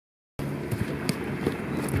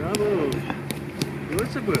Bravo.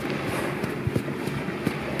 Gut so gut.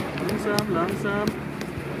 Langsam, langsam.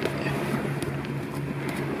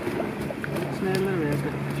 Schneller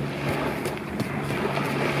werden.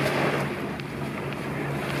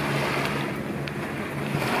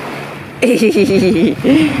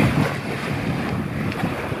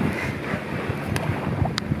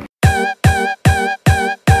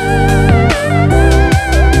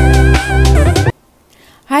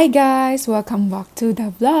 Hi guys, welcome back to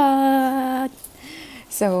the vlog.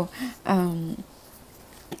 So,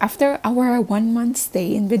 after our 1 month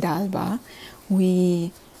stay in Vidalba,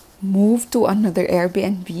 we moved to another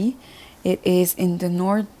Airbnb. It is in the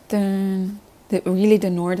northern, the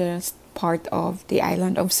northernest part of the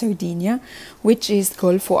island of Sardinia, which is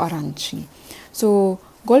Golfo Aranci. So,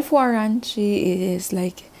 Golfo Aranci is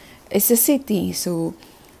like, it's a city. So,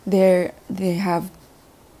 there they have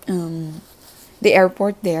the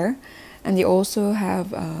airport there, and they also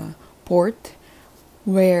have a port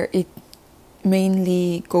where it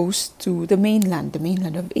mainly goes to the mainland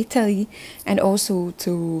of Italy, and also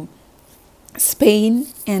to Spain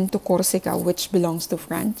and to Corsica, which belongs to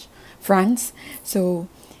France. So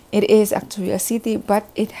it is actually a city, but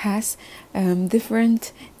it has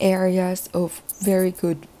different areas of very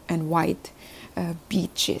good and wide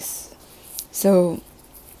beaches. So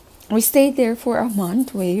we stayed there for a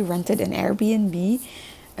month. We rented an Airbnb.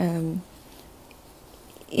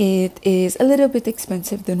 It is a little bit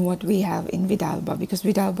expensive than what we have in Vidalba, because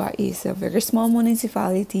Vidalba is a very small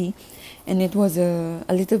municipality, and it was a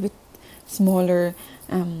little bit smaller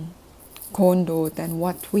condo than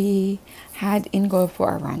what we had in Golfo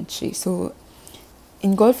Aranci. So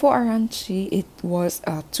in Golfo Aranci, it was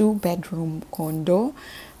a 2-bedroom condo.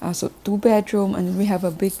 So 2 bedroom, and we have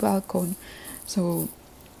a big balcony. So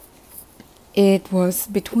it was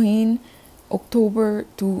between October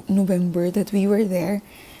to November that we were there.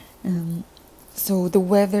 So the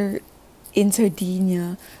weather in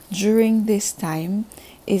Sardinia during this time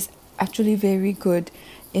is actually very good.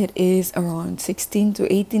 It is around 16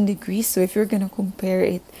 to 18 degrees. So if you're going to compare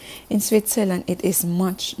it in Switzerland, it is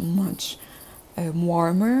much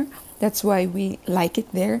warmer. That's why we like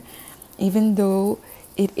it there. Even though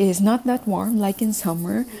it is not that warm like in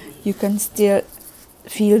summer, you can still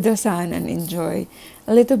feel the sun and enjoy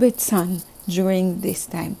a little bit sun during this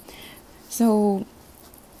time. So,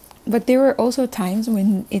 but there were also times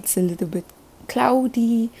when it's a little bit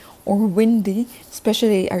cloudy or windy,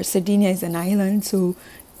 especially our Sardinia is an island, so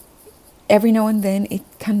every now and then it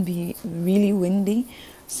can be really windy.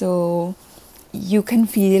 So you can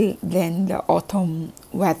feel then the autumn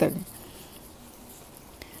weather.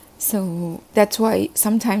 So that's why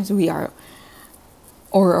sometimes we are,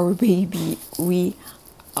 or our baby, we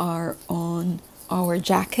are on our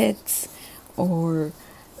jackets, or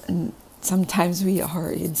sometimes we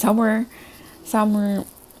are in summer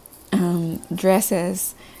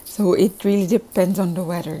dresses. So it really depends on the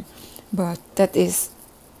weather, but that is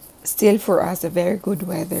still for us a very good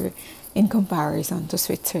weather in comparison to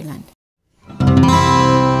Switzerland.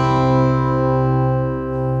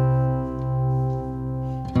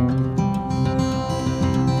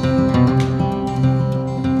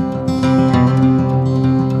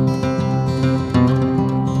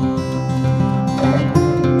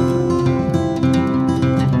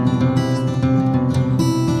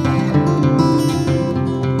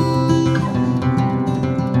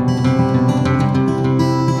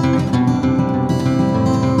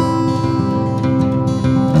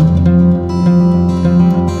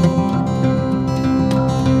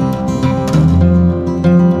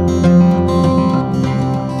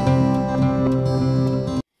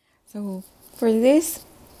 For this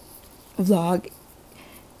vlog,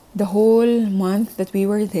 the whole month that we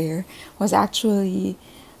were there was actually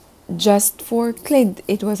just for Clint.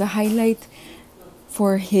 It was a highlight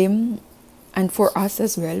for him and for us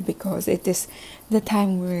as well, because it is the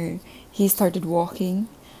time where he started walking.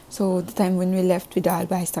 So the time when we left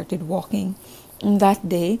Vidalba, I started walking on that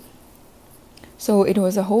day. So it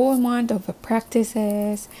was a whole month of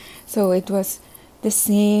practices. So it was the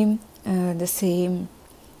same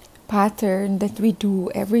pattern that we do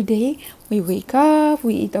every day. We wake up,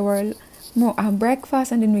 we eat our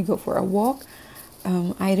breakfast, and then we go for a walk.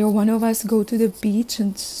 Either one of us go to the beach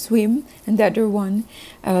and swim, and the other one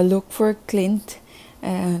look for Clint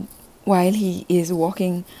while he is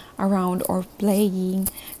walking around or playing.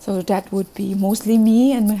 So that would be mostly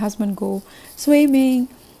me, and my husband go swimming.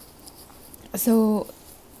 So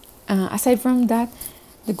aside from that,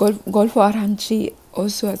 the Golfo Aranci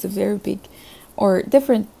also has a very big or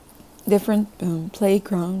different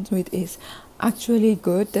playgrounds, which is actually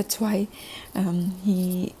good. That's why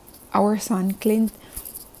our son Clint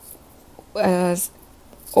was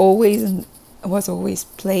always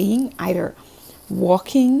playing, either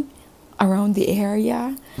walking around the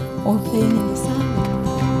area or playing in the sun.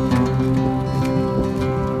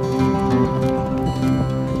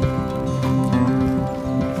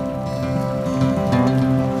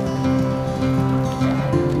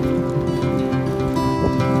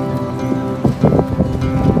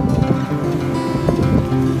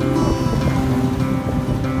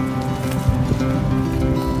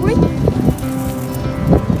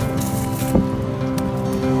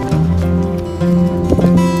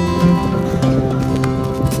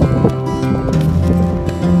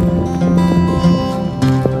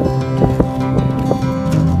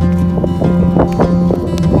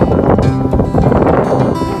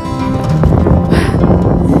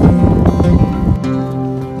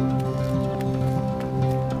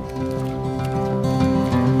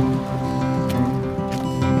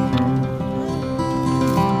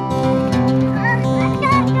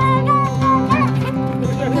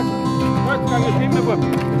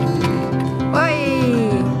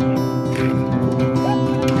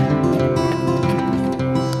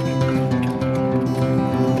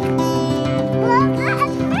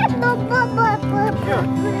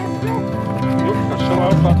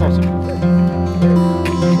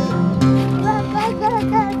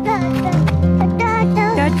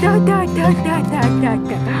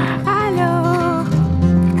 Hallo.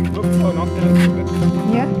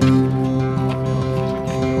 Ja.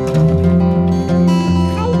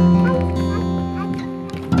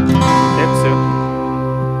 That's it.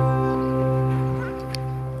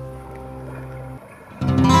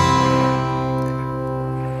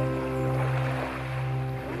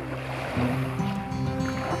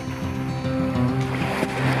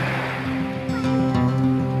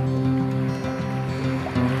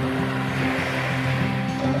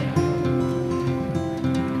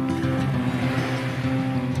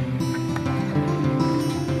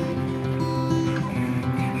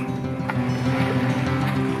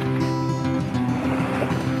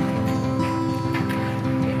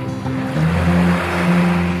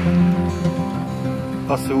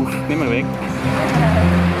 Pass auf, nicht mehr weg.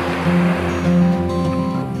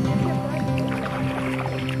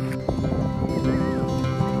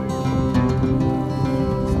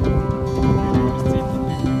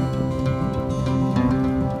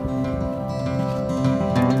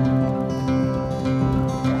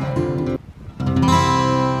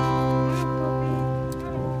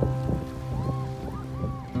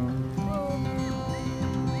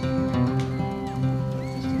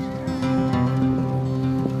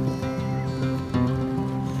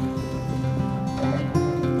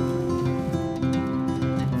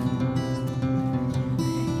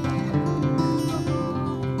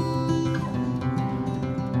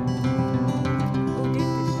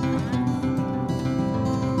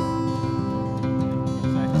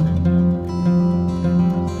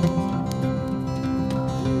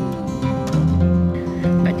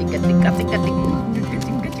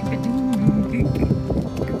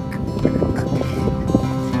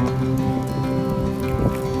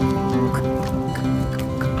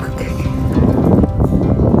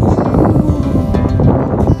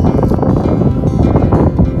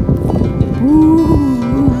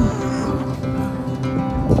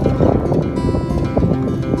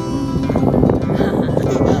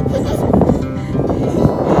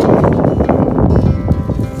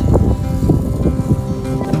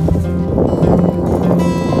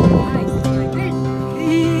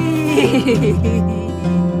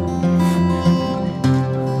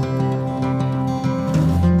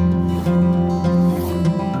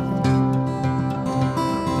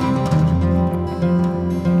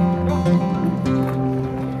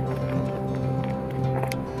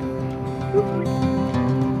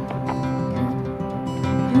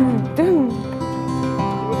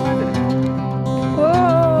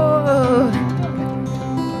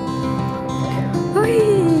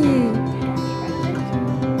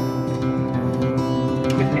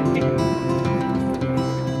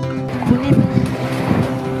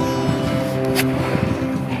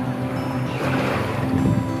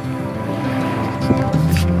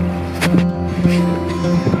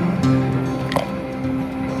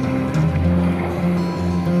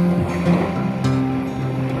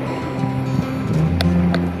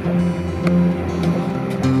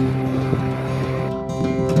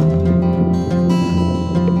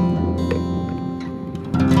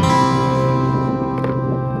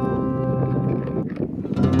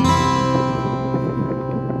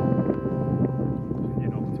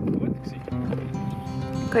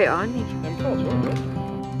 Keine Ahnung.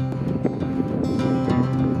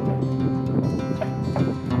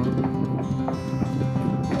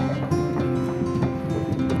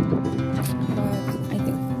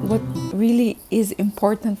 really is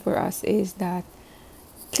important for us is that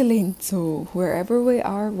Clint, so wherever we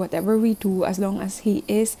are, whatever we do, as long as he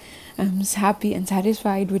is happy and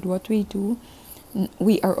satisfied with what we do,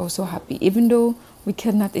 we are also happy. Even though we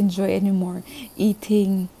cannot enjoy anymore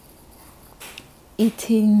eating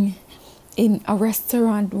in a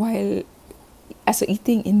restaurant while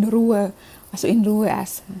eating in Rua, in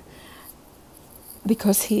Ruas,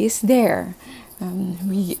 because he is there.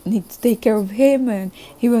 We need to take care of him, and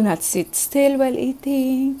he will not sit still while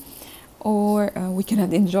eating, or we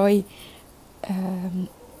cannot enjoy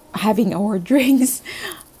having our drinks.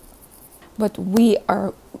 But we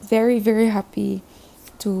are very, very happy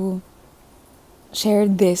to share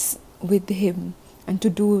this with him and to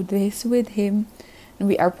do this with him. And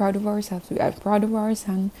we are proud of ourselves. We are proud of our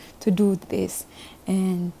son to do this.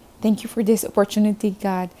 And thank you for this opportunity,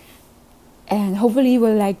 God. And hopefully you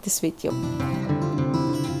will like this video.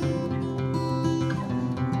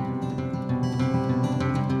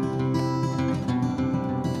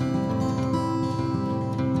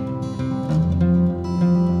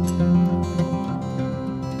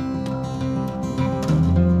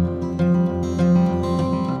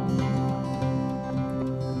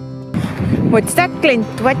 What's that, Clint?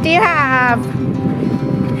 What do you have?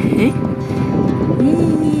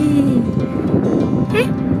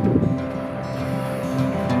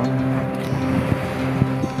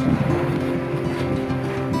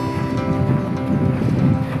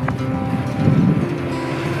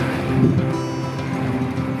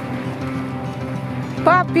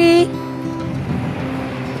 Puppy!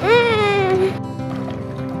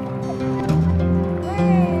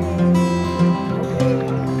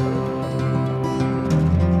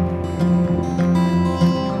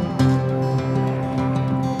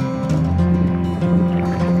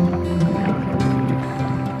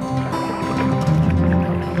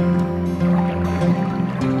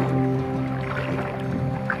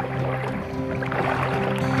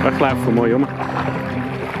 Weglaufen, mooi jongen.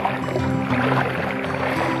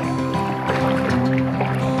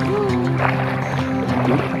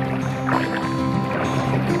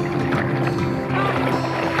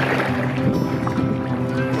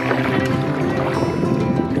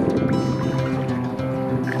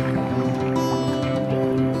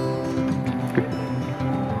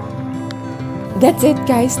 That's it,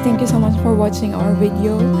 guys. Thank you so much for watching our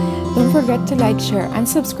video. Don't forget to like, share, and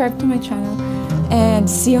subscribe to my channel. And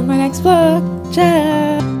see you on my next vlog.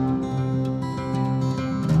 Ciao!